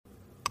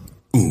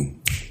Ooh,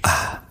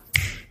 ah,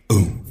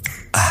 ooh,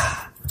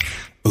 ah,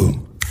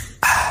 ooh,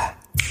 ah,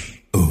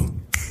 ooh,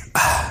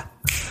 ah.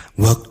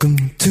 Welcome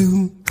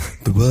to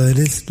the What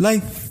is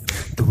Life,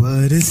 the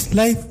What is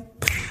Life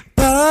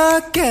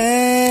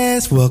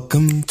podcast.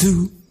 Welcome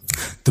to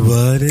the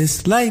What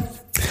is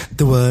Life,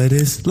 the What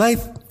is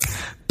Life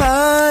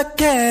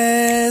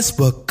podcast.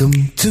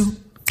 Welcome to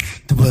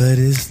the What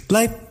is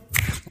Life,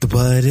 the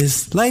What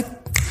is Life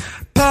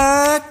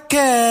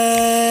podcast,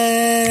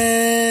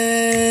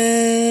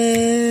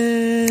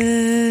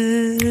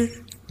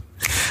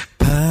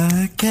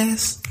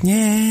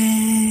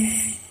 yeah.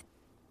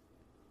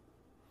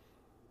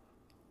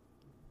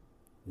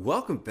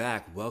 Welcome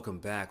back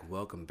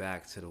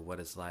to the What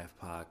is Life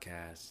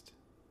podcast.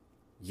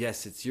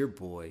 Yes, it's your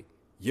boy,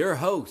 your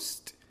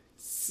host,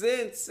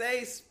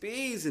 Sensei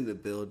Spees in the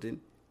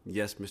building.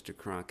 Yes, Mr.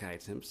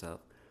 Cronkites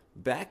himself,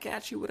 back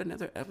at you with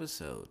another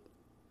episode.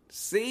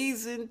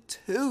 Season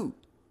 2,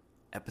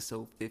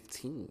 episode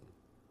 15.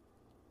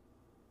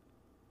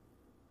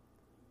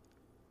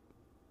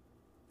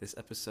 This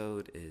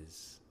episode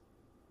is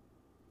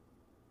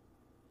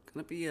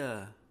gonna be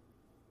a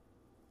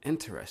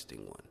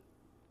interesting one.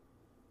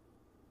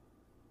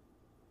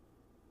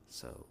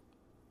 So,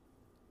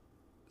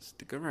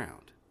 stick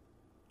around.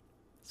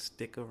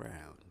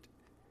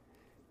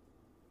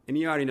 And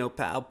you already know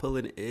Pal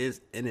Pullen is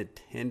in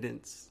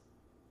attendance.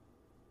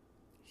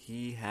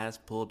 He has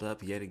pulled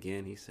up yet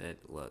again. He said,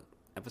 look,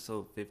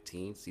 episode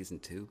 15, season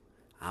 2,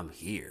 I'm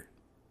here.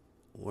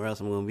 Where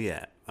else am I going to be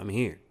at? I'm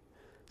here.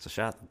 So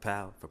shout out to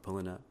Pal for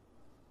pulling up.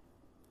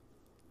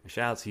 And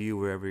shout out to you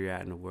wherever you're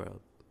at in the world.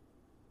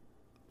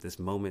 This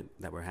moment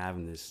that we're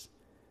having, this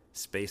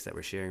space that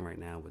we're sharing right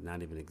now would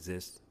not even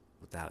exist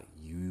without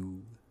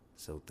you.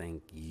 So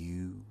thank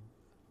you.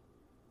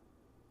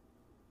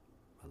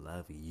 I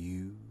love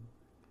you.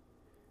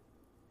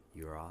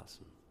 You're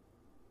awesome.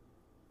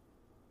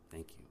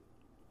 Thank you.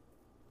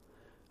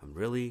 I'm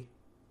really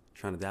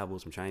trying to dabble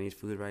with some Chinese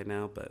food right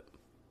now, but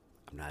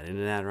I'm not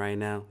into that right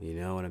now. You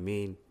know what I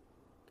mean?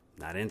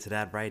 Not into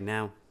that right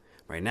now.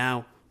 Right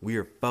now, we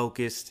are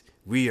focused.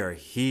 We are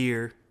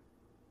here.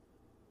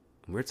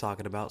 And we're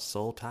talking about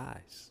soul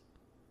ties.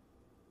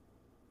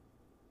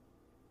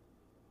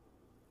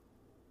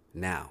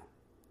 Now,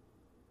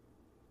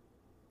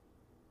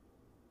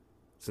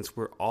 since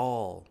we're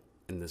all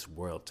in this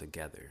world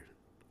together,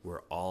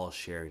 we're all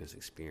sharing this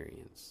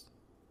experience.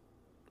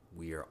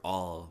 We are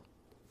all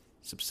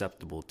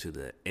susceptible to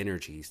the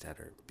energies that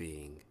are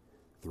being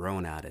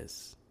thrown at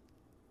us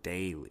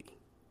daily,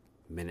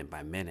 minute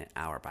by minute,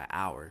 hour by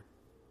hour.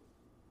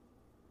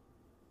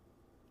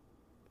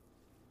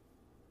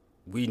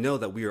 We know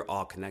that we are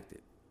all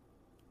connected.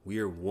 We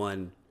are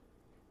one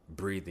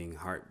breathing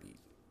heartbeat.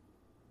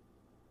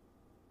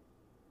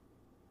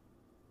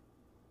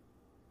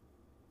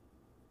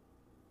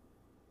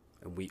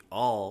 And we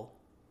all,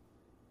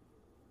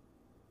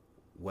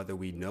 whether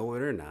we know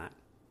it or not,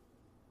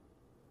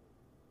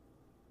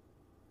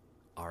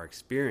 are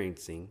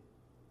experiencing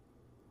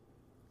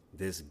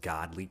this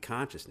godly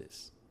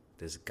consciousness,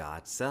 this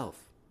God self.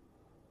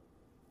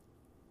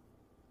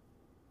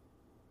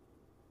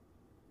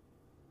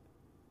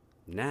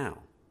 Now,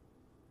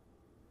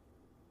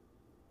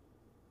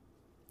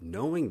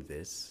 knowing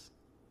this,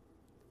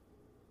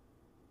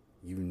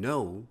 you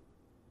know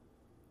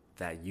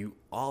that you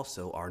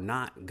also are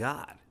not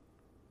God.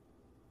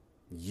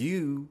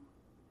 You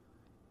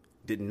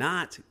did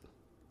not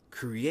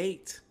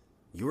create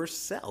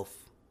yourself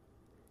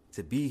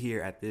to be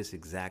here at this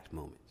exact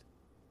moment.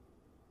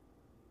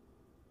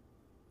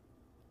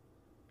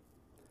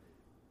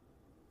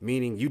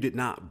 Meaning you did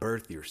not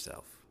birth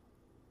yourself.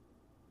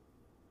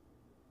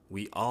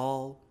 We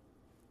all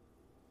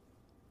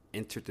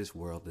entered this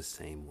world the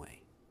same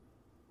way.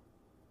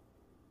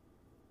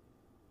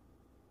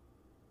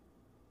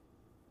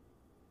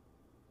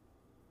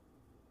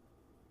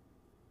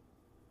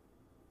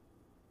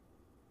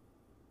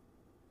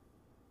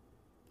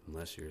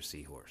 Unless you're a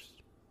seahorse.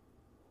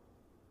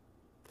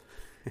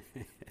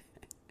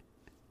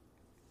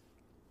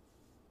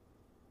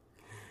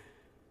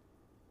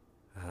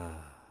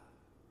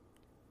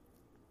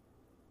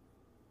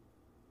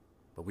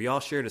 But we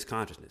all share this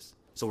consciousness.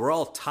 So we're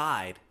all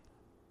tied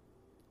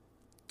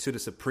to the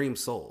Supreme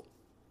Soul,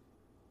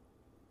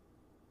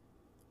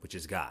 which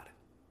is God.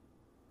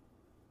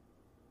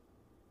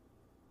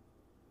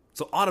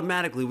 So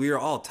automatically we are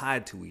all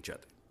tied to each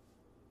other.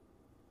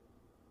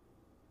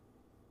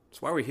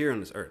 That's why we're here on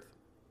this earth.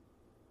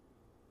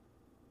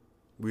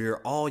 We are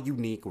all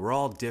unique. We're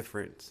all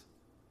different.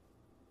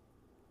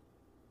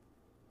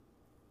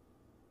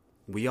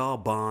 We all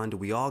bond.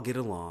 We all get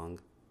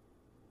along.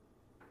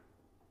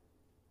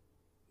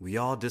 We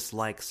all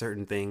dislike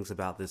certain things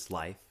about this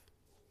life.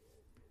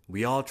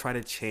 We all try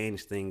to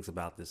change things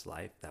about this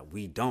life that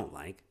we don't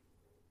like.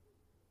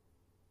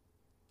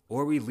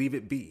 Or we leave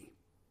it be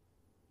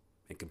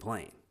and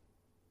complain.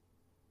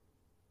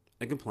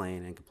 And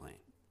complain and complain.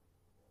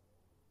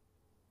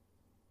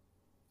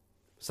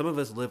 Some of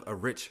us live a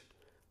rich,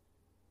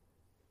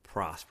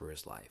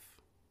 prosperous life.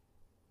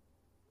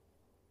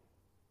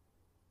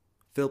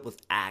 filled with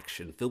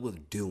action, filled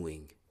with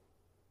doing,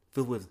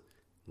 filled with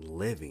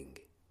living.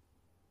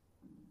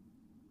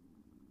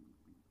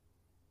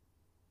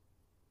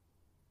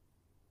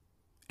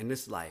 In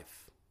this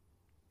life,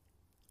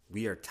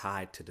 we are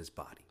tied to this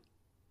body.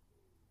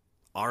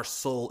 Our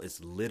soul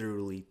is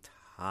literally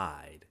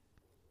tied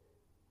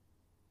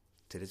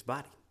to this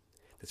body.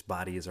 This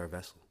body is our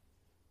vessel.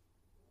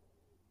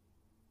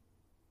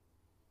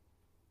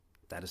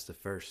 That is the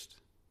first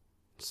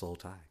soul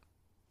tie.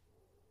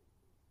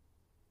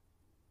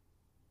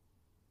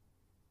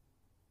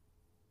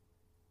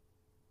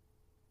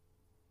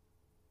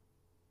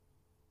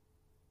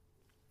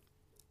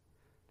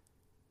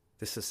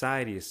 The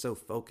society is so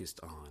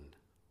focused on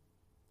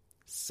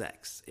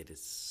sex. It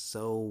is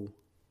so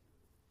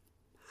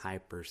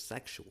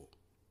hypersexual.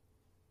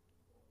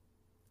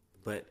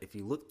 But if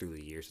you look through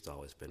the years, it's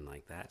always been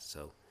like that.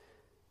 So,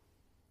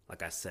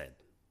 like I said,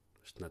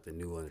 there's nothing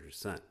new under the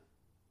sun.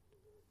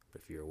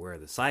 But if you're aware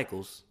of the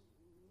cycles,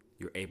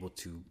 you're able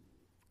to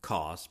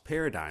cause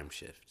paradigm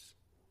shifts.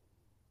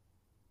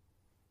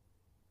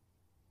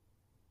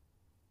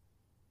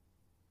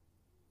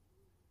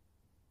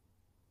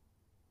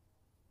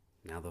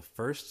 Now, the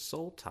first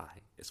soul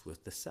tie is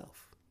with the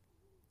self.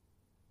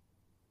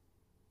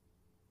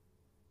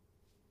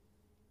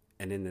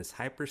 And in this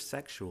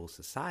hypersexual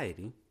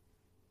society,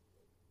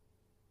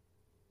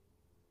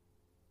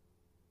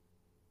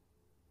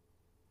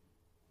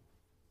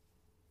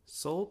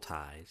 soul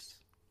ties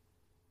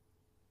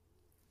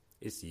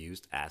is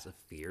used as a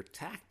fear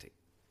tactic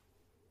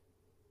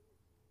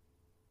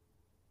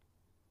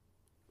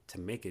to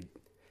make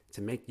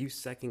you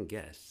second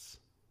guess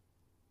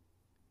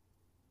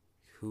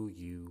who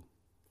you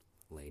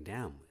lay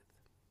down with.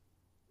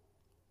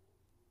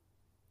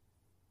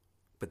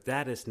 But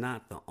that is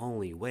not the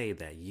only way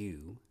that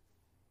you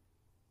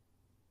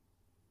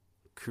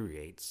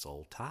create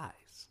soul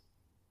ties.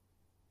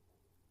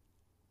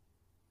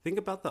 Think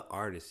about the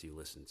artists you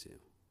listen to.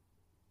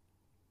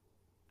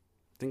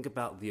 Think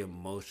about the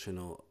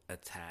emotional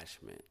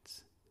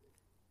attachment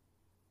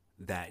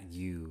that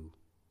you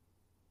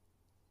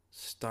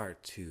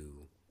start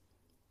to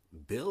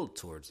build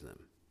towards them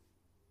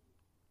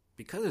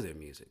because of their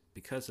music,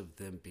 because of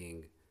them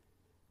being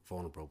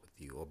vulnerable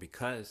with you, or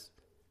because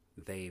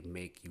they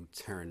make you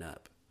turn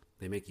up.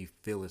 They make you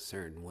feel a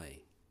certain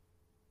way.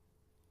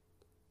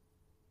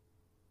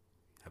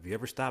 Have you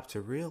ever stopped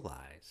to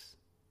realize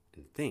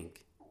and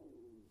think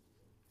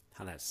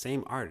how that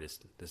same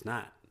artist does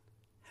not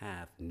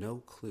have no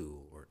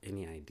clue or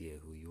any idea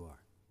who you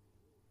are?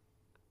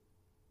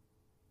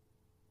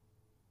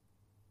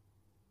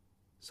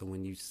 So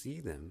when you see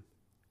them,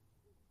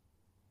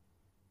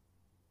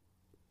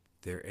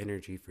 their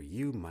energy for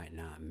you might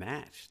not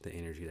match the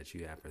energy that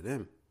you have for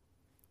them.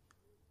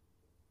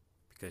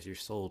 Because you're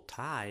so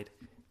tied,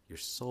 you're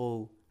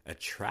so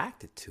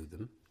attracted to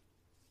them,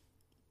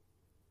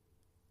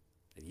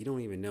 that you don't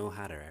even know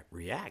how to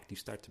react. You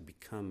start to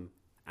become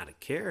out of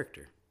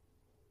character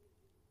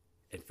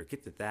and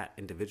forget that that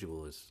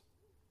individual is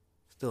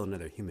still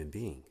another human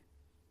being.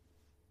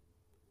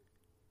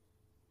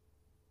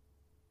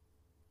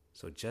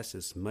 So just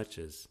as much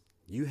as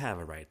you have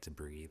a right to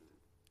breathe,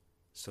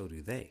 so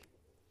do they.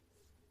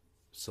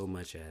 So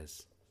much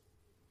as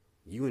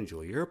you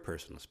enjoy your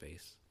personal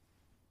space,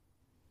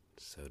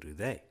 so do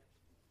they.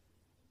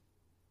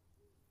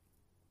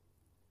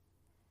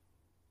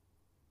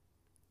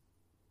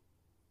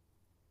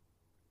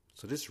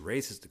 So this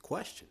raises the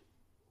question: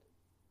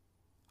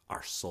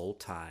 are soul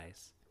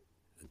ties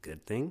a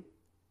good thing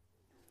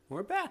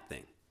or a bad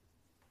thing?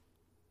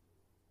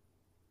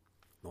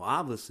 Well,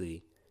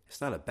 obviously,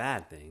 it's not a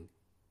bad thing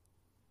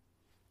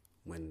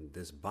when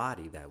this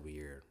body that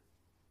we're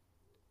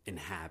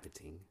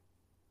inhabiting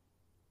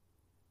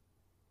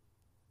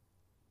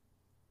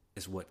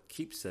is what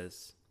keeps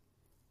us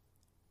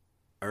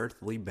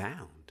earthly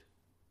bound.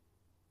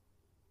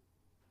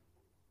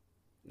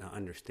 Now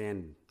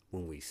understand,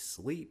 when we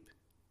sleep,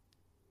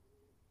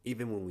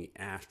 even when we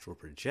astral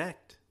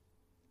project,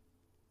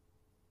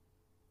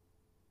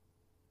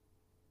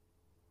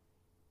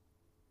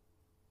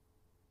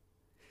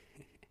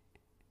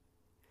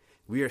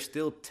 we are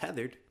still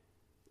tethered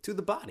to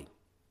the body.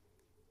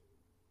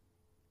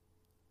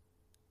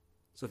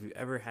 So if you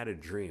ever had a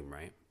dream,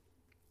 right,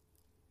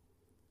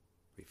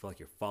 where you feel like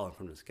you're falling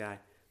from the sky,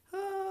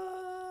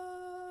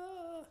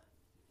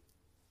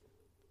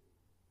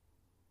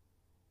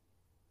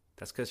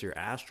 that's because your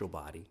astral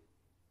body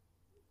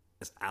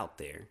is out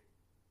there,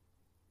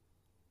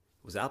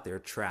 was out there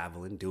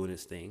traveling, doing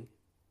its thing,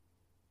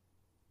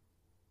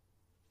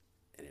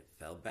 and it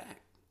fell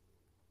back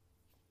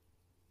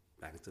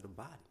into the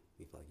body.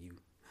 You feel like you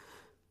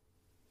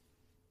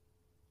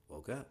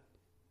woke up.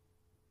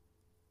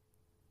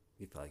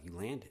 You felt like you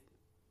landed.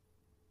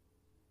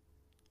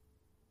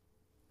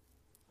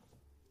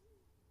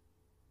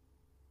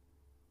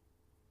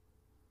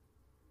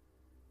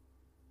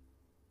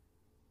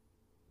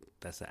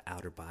 That's an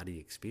outer body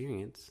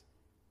experience,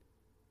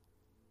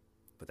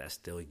 but that's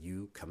still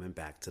you coming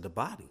back to the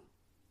body.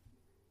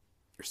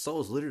 Your soul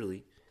is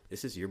literally,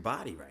 this is your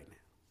body right now.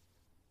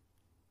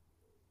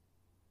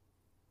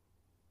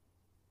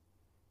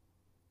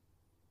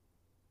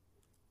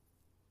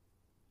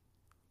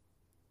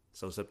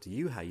 So it's up to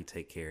you how you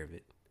take care of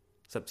it.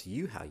 It's up to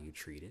you how you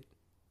treat it.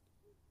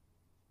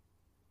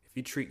 If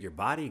you treat your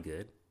body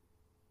good,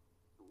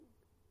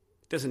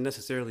 it doesn't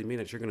necessarily mean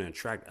that you're going to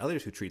attract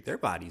others who treat their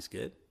bodies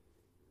good.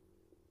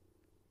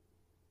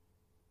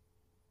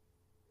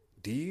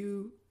 Do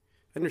you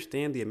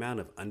understand the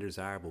amount of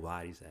undesirable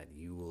bodies that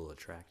you will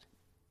attract?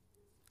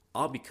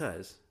 All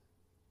because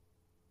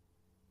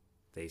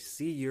they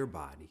see your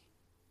body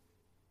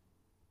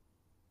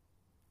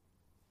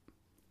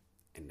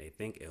and they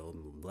think it'll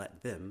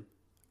let them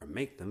or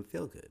make them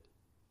feel good.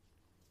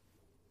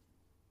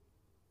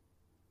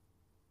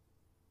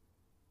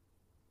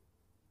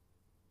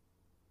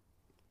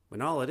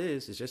 When all it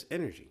is just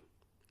energy.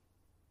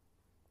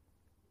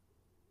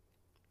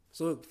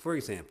 So, for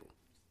example,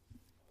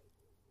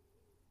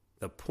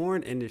 the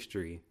porn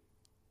industry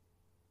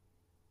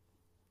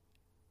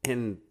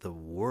in the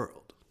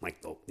world,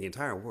 like the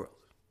entire world,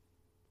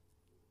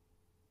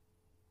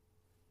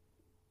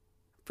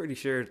 pretty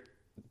sure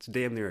it's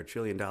damn near $1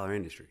 trillion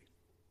industry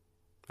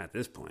at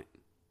this point.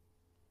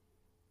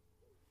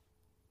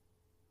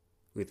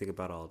 We think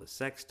about all the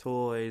sex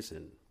toys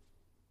and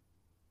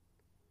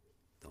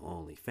the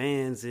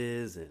OnlyFans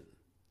and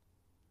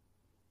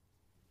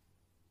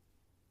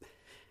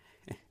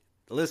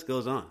the list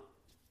goes on.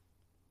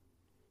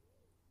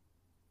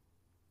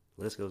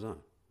 The list goes on.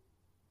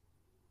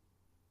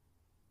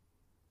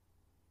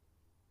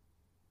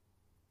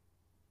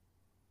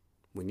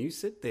 When you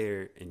sit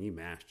there and you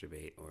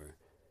masturbate, or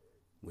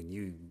when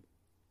you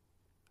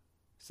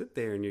sit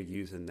there and you're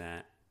using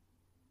that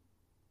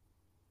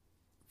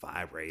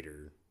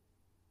vibrator,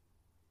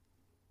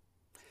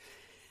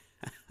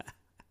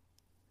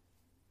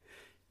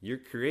 you're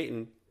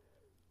creating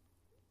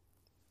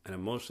an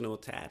emotional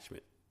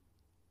attachment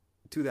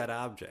to that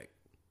object.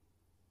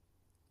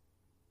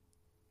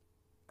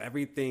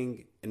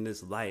 Everything in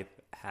this life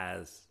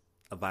has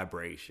a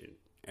vibration.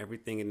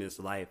 Everything in this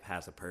life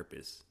has a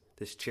purpose.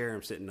 This chair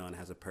I'm sitting on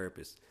has a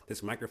purpose.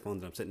 This microphone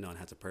that I'm sitting on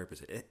has a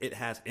purpose. It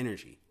has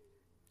energy.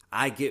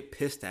 I get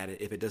pissed at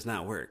it if it does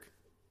not work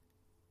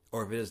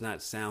or if it does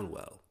not sound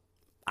well.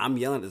 I'm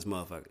yelling at this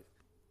motherfucker.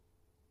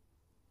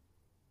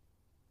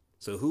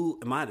 So who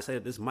am I to say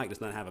that this mic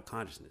does not have a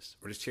consciousness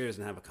or this chair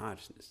doesn't have a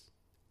consciousness?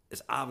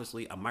 It's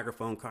obviously a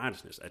microphone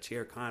consciousness, a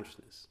chair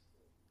consciousness.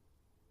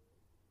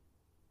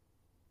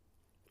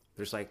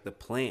 There's like the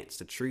plants,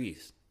 the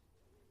trees.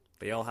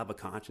 They all have a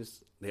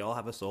conscience. They all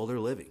have a soul. They're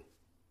living.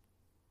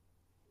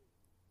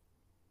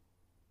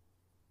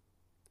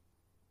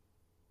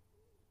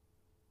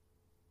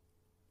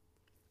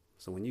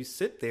 So when you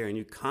sit there and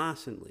you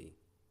constantly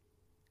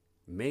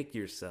make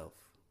yourself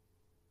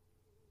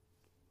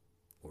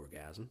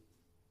orgasm,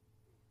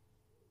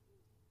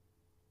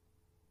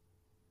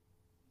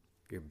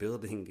 you're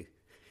building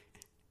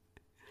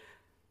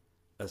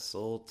a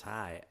soul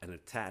tie, an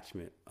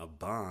attachment, a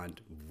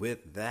bond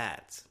with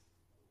that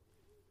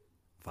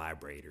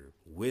vibrator,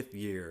 with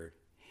your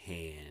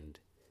hand,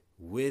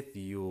 with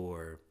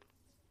your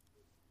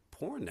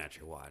porn that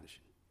you're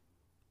watching.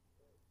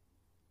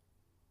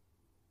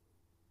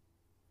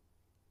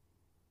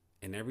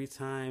 And every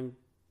time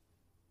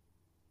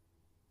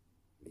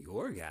you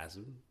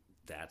orgasm,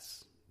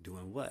 that's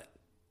doing what?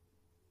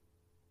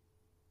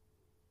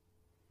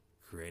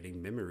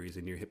 Creating memories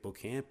in your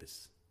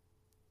hippocampus.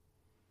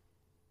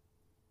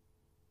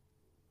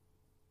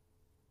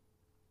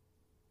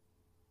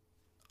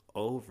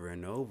 Over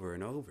and over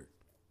and over.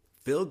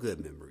 Feel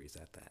good memories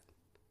at that.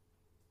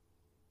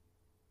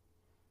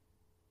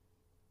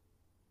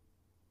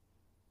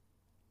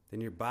 Then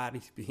your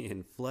body's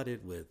being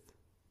flooded with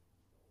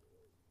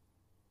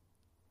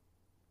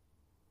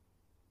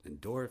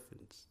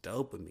endorphins,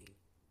 dopamine.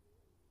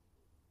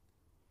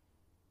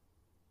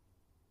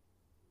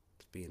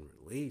 It's being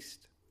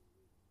released.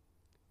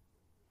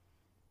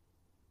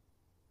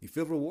 You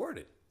feel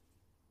rewarded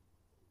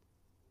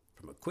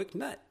from a quick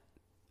nut.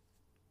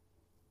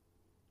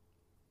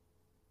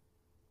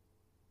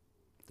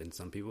 Then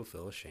some people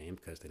feel ashamed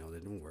because they know they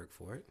didn't work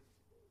for it.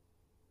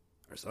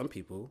 Or some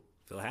people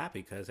feel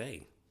happy because,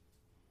 hey,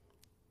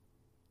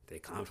 they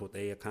accomplished what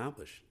they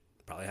accomplished.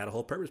 Probably had a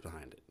whole purpose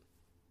behind it.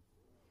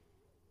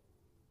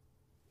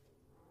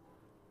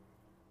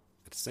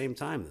 At the same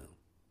time, though,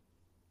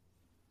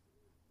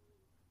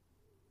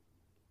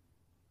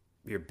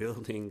 you're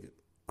building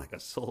like a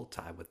soul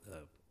tie with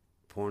a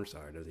porn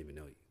star who doesn't even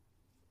know you.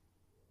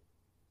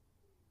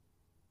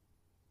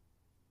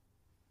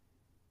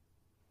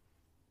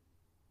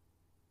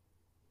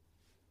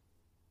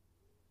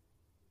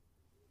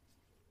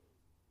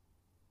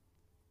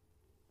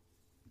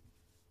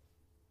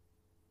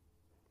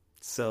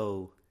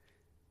 So,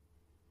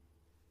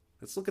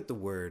 let's look at the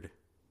word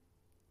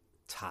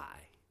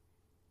tie.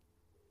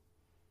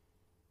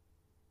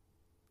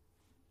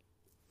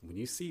 When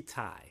you see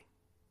tie,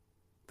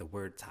 the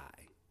word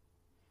tie,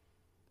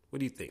 what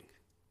do you think?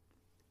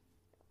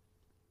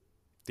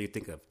 Do you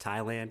think of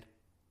Thailand?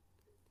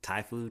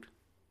 Thai food?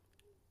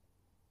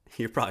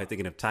 You're probably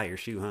thinking of tie your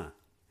shoe,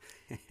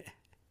 huh?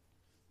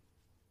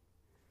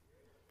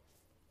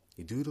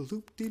 You do the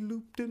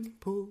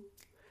loop-de-loop-de-pull.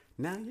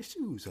 Now your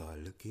shoes are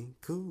looking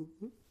cool.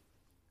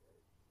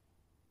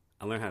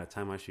 I learned how to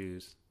tie my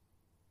shoes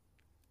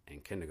in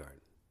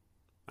kindergarten.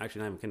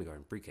 Actually, not even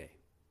kindergarten, pre-K.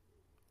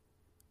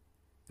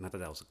 And I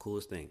thought that was the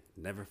coolest thing.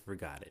 Never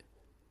forgot it.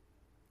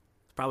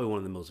 It's probably one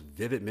of the most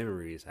vivid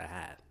memories I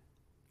had,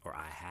 or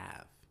I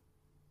have.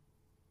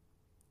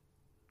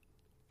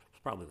 I was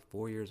probably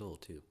 4 years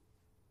old, too.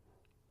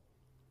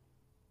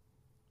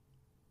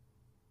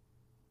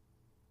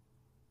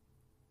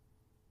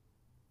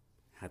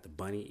 Had the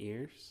bunny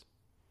ears.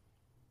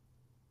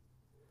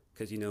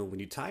 Because, when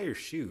you tie your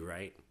shoe,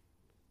 right,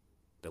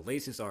 the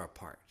laces are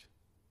apart.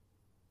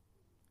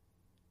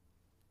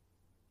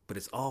 But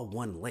it's all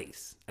one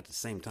lace at the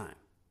same time.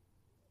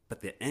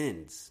 But the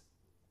ends,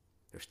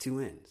 there's two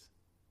ends.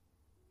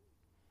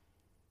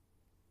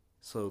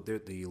 So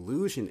the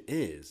illusion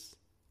is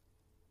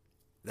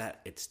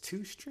that it's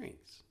two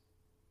strings.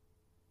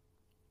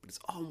 But it's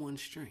all one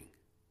string.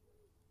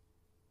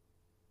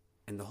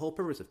 And the whole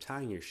purpose of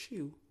tying your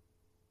shoe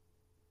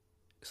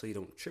is so you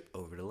don't trip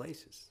over the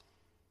laces.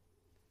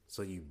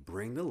 So you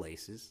bring the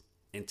laces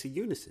into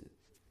unison.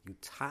 You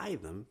tie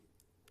them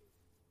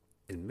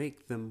and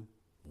make them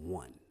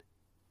one.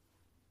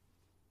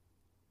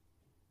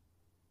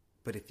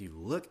 But if you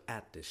look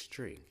at the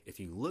string, if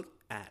you look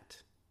at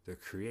the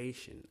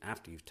creation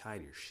after you've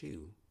tied your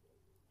shoe,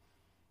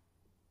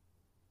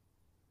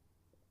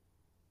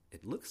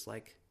 it looks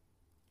like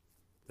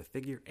the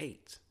figure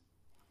 8,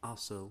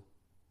 also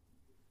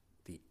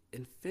the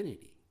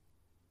infinity.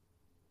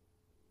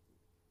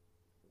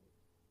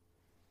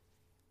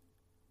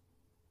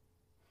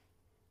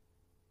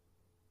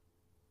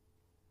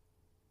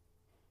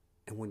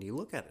 And when you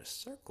look at a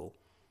circle,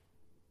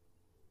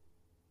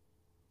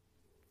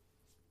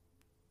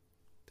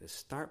 the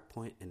start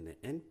point and the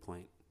end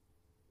point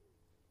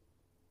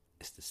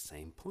is the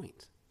same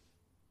point.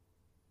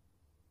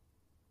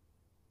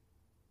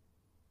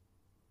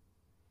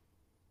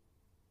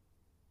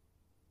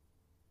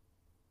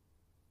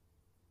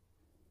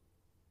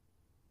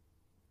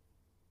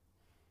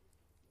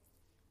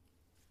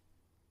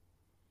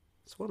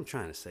 So what I'm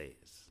trying to say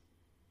is,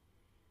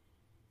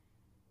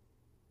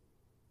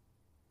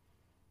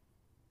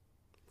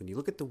 when you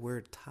look at the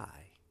word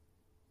tie,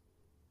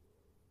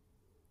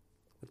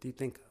 what do you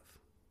think of?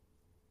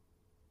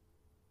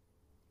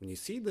 When you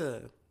see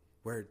the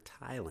word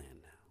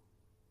Thailand now,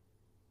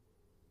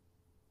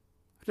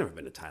 I've never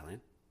been to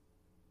Thailand,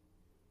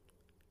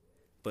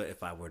 but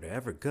if I were to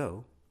ever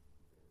go,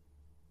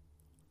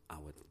 I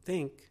would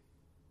think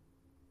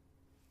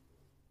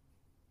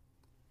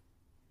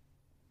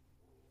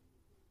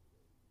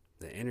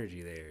the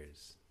energy there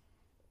it's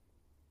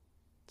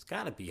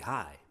got to be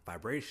high,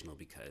 vibrational,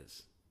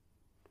 because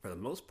for the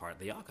most part,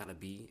 they all got to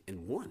be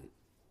in one.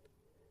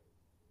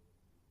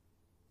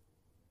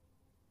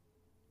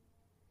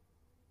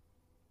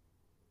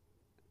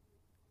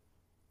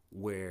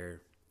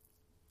 Where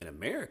in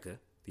America,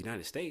 the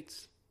United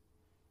States,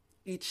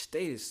 each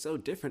state is so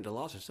different, the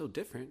laws are so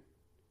different.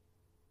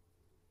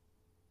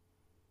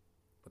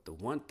 But the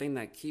one thing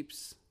that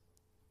keeps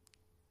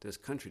this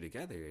country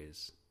together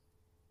is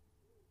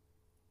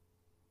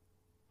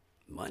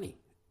money,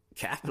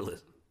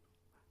 capitalism.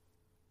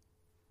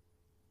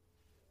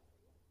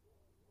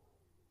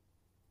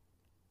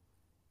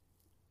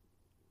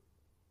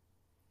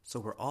 So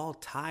we're all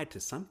tied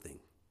to something.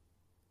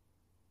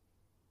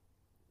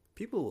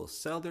 People will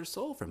sell their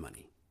soul for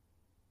money.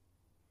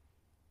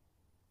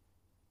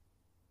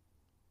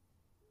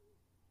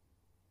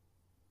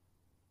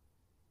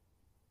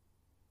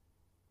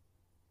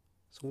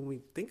 So when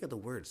we think of the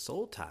word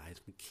soul ties,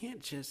 we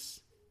can't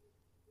just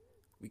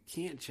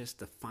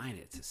define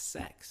it to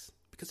sex,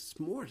 because it's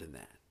more than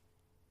that.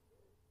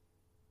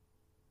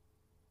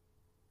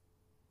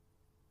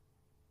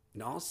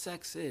 And all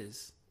sex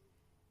is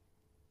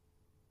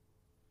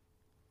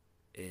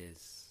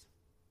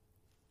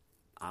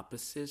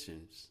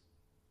oppositions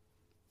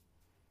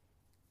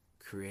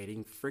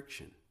creating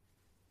friction.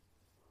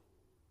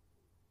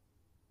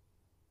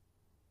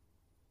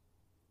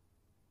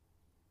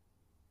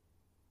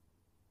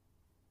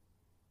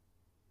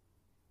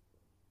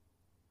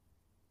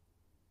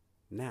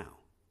 Now,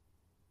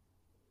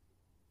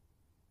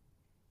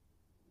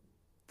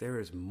 there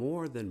is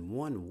more than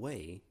one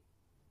way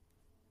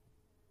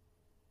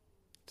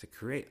to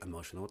create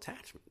emotional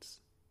attachments.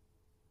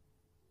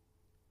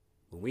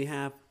 When we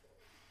have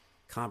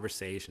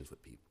conversations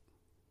with people,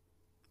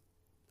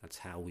 that's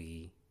how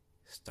we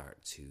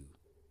start to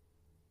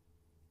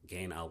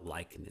gain a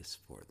likeness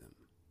for them,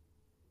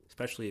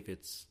 especially if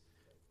it's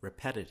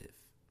repetitive.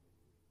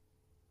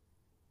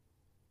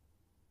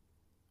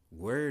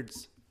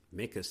 Words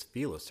make us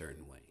feel a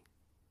certain way.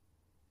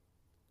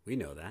 We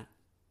know that.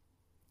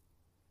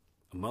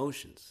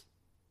 Emotions.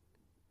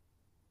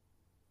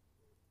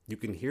 You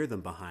can hear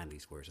them behind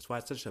these words. That's why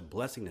it's such a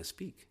blessing to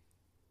speak.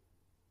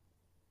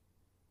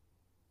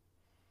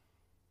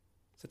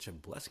 Such a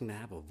blessing to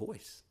have a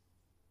voice.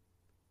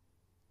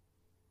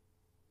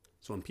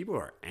 So when people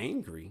are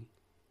angry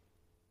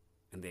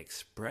and they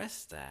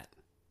express that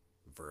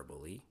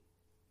verbally,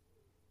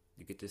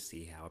 You get to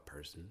see how a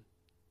person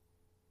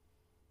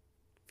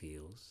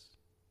feels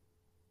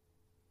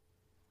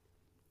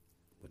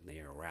when they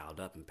are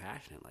riled up and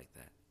passionate like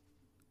that.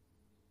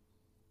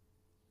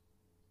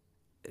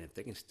 And if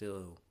they can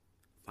still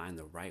find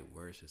the right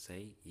words to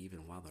say,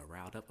 even while they're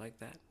riled up like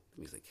that, that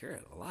means they care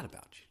a lot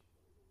about you.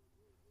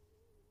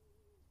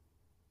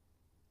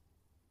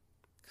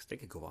 Because they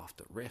could go off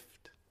the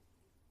rift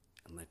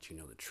and let you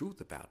know the truth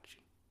about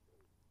you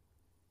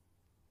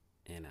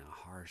in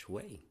a harsh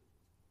way.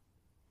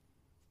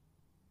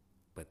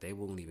 But they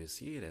won't even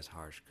see it as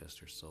harsh because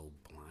they're so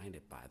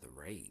blinded by the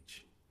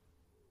rage.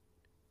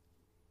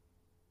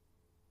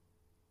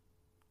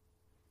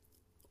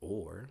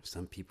 Or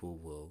some people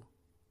will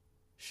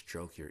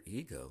stroke your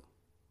ego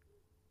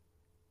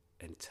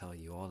and tell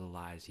you all the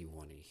lies you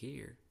want to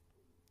hear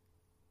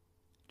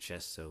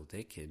just so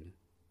they can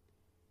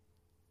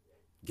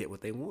get what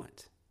they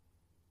want.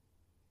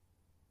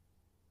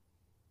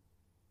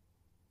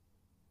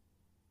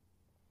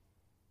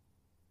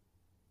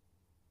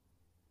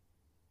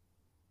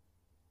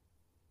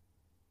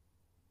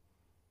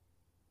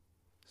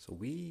 So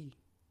we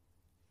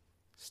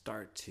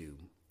start to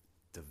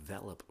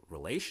develop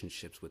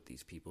relationships with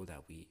these people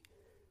that we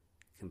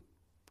can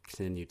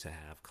continue to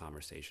have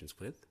conversations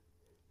with.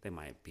 They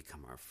might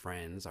become our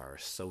friends, our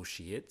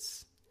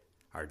associates,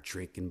 our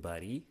drinking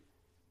buddy,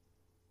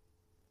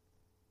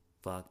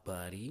 fuck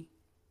buddy,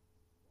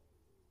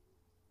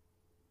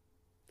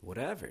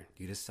 whatever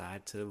you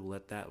decide to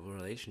let that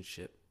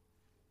relationship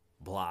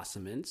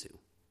blossom into.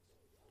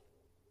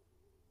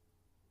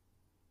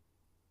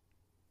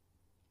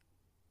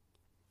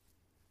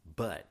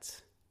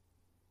 But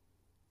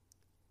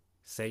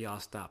say y'all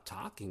stop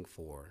talking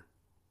for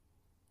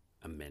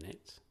a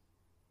minute,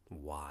 a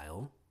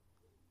while,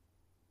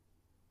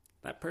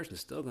 that person is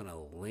still going to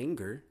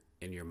linger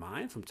in your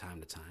mind from time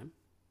to time.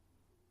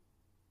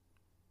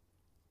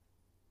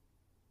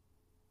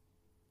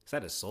 Is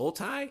that a soul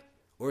tie?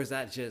 Or is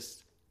that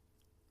just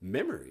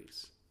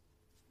memories?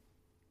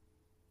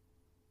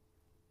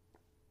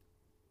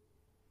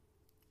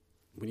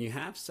 When you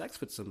have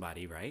sex with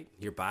somebody, right,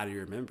 your body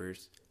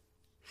remembers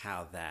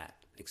how that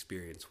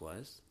experience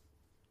was.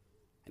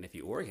 And if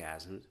you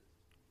orgasmed,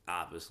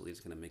 obviously it's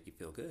going to make you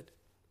feel good.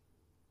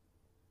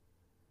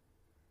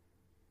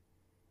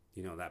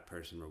 You know, that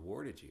person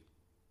rewarded you.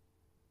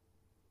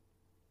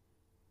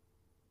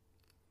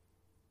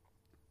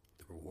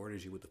 They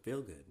rewarded you with the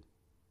feel good.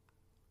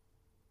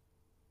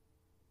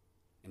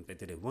 And if they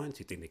did it once,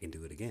 you think they can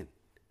do it again.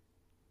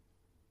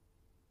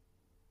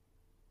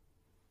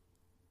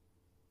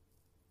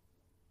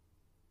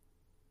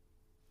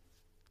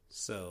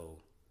 So,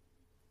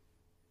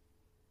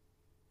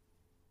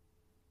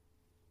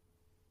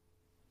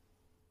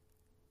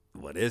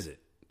 what is it?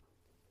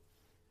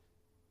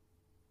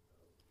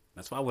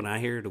 That's why when I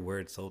hear the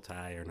word soul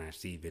tie or when I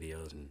see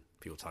videos and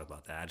people talk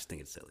about that, I just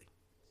think it's silly.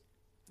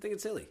 I think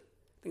it's silly.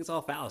 I think it's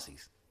all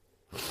fallacies.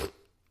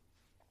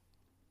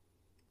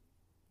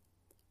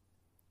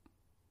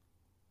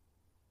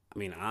 I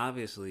mean,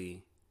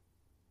 obviously,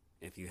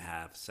 if you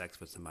have sex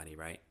with somebody,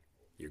 right,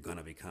 you're going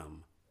to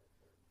become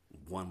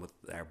one with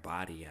their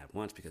body at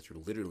once because you're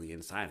literally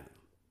inside of them.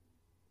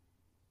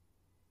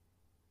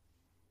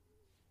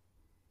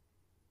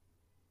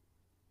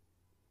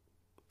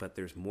 But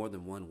there's more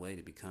than one way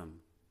to become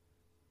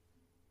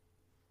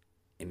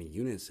in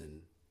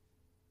unison.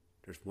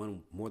 There's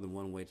more than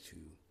one way to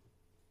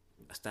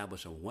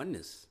establish a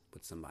oneness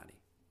with somebody.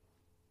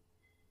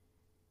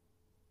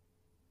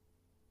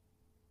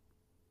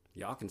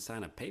 Y'all can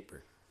sign a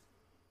paper,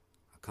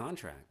 a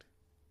contract,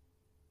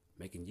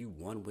 making you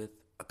one with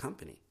a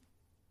company,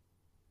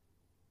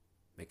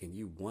 making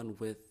you one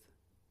with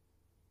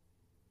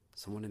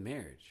someone in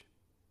marriage.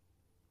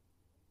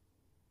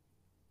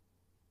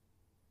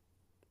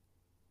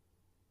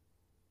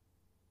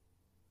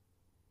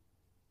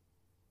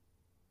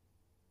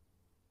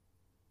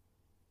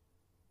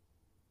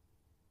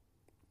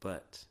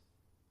 But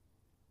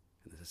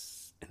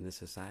in this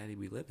society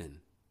we live in,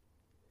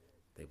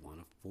 they want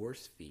to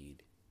force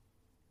feed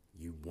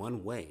you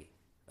one way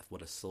of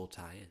what a soul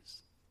tie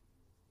is.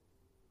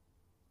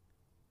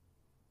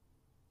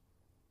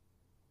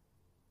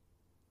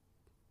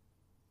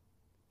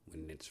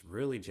 When it's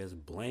really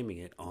just blaming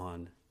it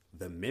on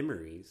the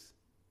memories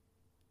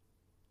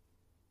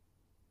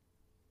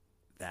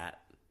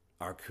that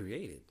are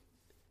created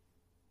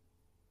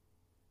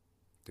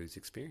through these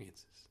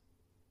experiences.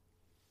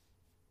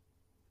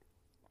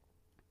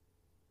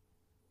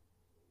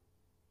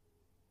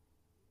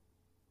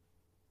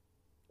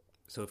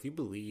 So if you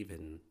believe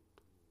in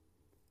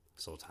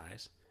soul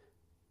ties,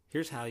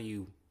 here's how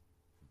you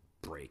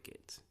break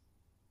it.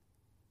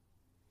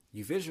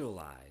 You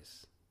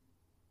visualize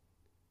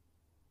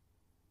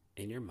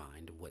in your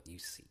mind what you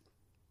see.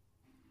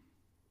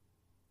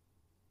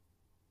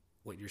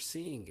 What you're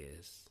seeing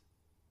is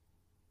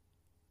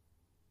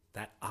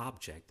that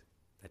object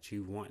that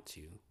you want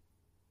to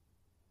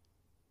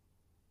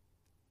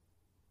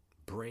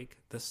break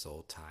the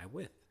soul tie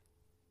with.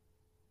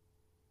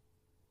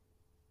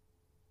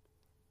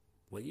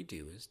 what you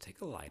do is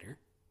take a lighter,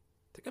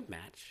 take a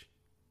match,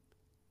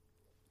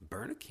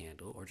 burn a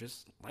candle, or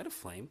just light a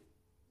flame.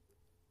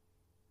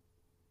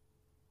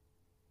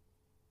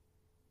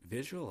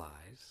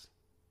 Visualize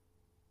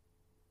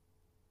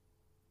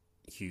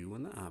you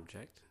and the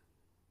object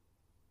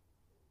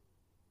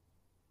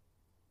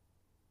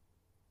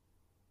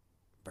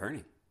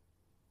burning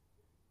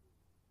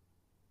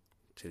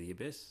to the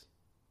abyss.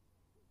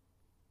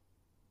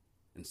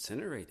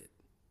 Incinerate it.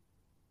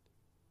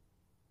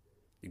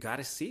 You got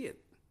to see it.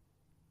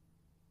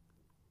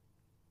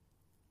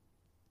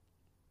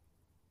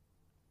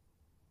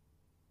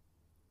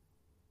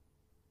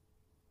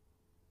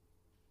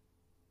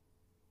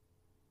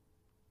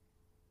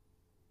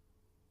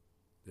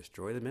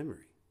 Destroy the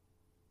memory.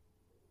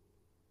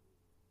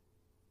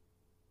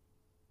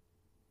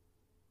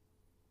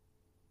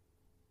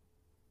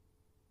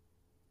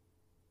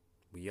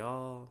 We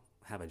all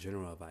have a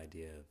general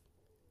idea of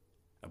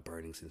a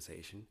burning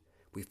sensation.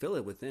 We feel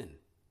it within.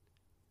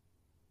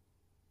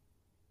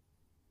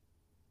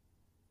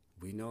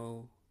 We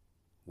know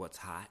what's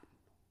hot.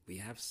 We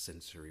have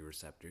sensory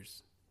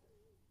receptors.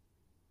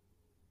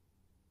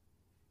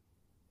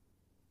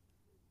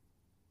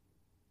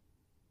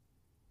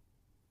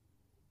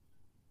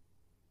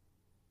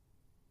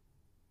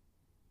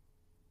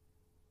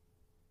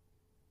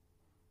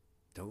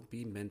 Don't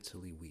be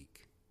mentally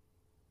weak.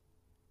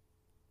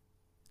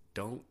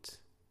 Don't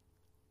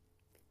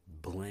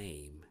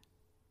blame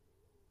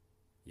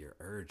your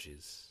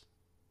urges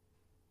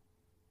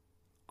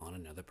on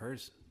another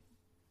person.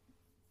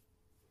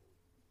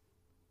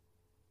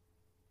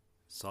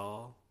 It's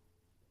all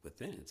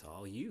within. It's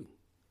all you.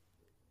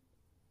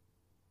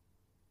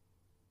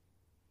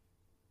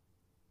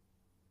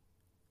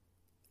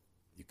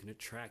 You can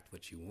attract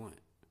what you want.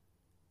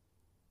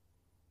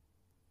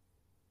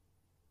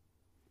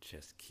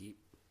 Just keep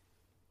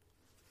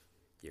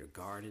your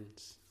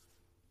gardens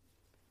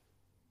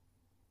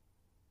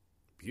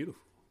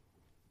beautiful.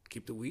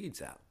 Keep the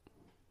weeds out.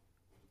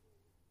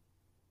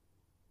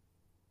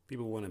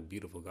 People want a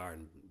beautiful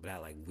garden, but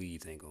act like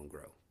weeds ain't gonna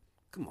grow.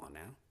 Come on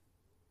now.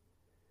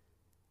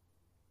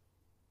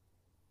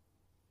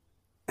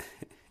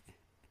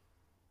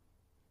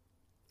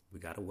 We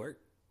gotta work.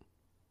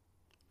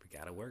 We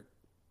gotta work.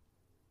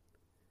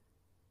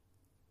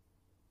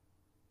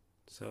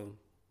 So,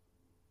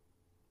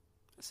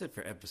 that's it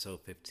for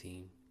episode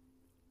 15.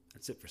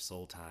 That's it for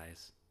Soul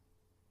Ties.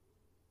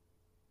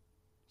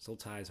 Soul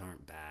ties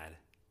aren't bad.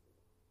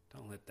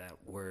 Don't let that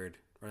word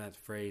or that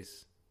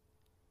phrase,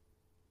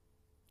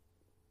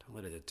 don't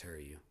let it deter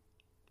you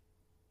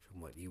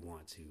from what you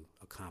want to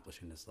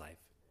accomplish in this life.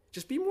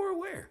 Just be more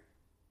aware.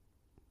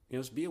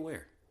 Just be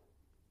aware.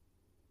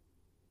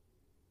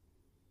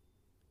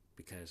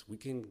 Because we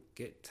can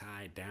get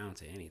tied down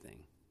to anything.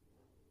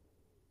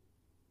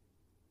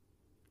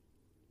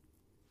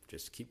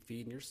 Just keep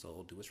feeding your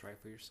soul. Do what's right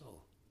for your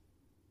soul.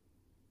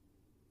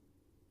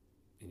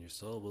 And your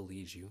soul will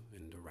lead you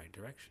in the right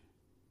direction.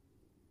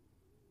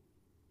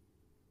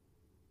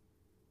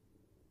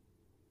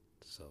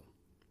 So,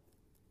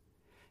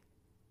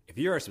 if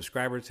you are a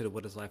subscriber to the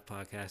What is Life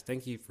podcast,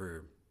 thank you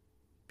for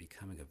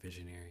becoming a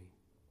visionary.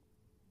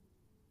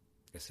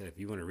 Like I said, if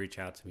you want to reach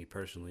out to me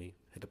personally,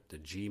 hit up the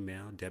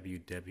Gmail,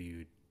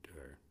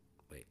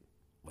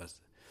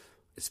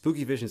 it's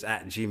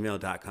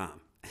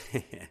spookyvisions@gmail.com.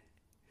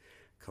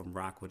 Come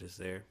rock with us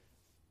there.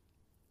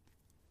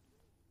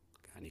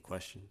 Got any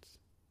questions?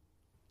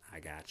 I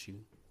got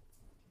you.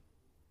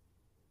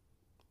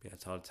 But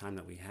that's all the time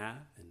that we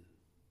have. And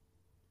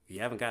if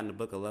you haven't gotten the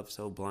book of Love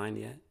So Blind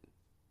yet,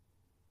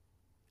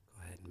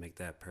 go ahead and make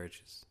that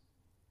purchase.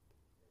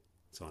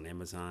 It's on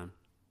Amazon.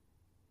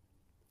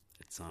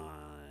 It's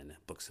on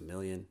Books A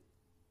Million,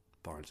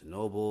 Barnes &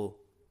 Noble,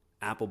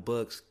 Apple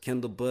Books,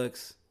 Kindle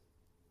Books.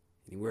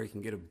 Anywhere you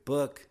can get a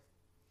book,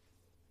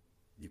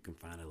 you can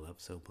find a Love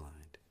So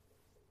Blind.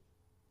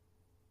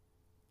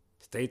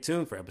 Stay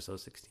tuned for episode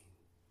 16.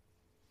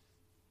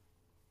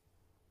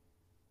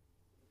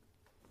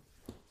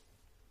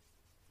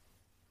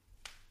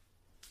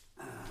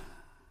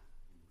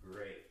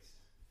 Great.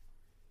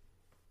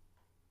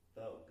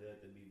 Felt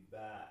good to be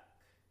back.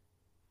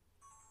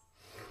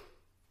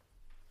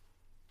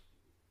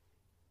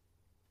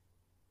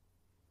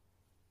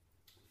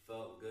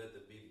 Felt good to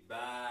be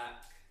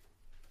back.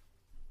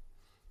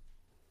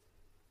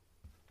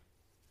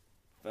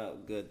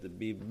 Felt good to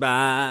be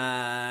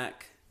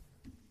back.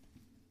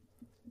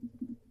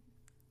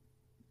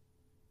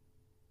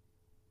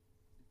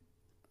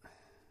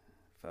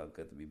 Felt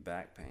good to be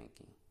back,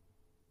 Panky.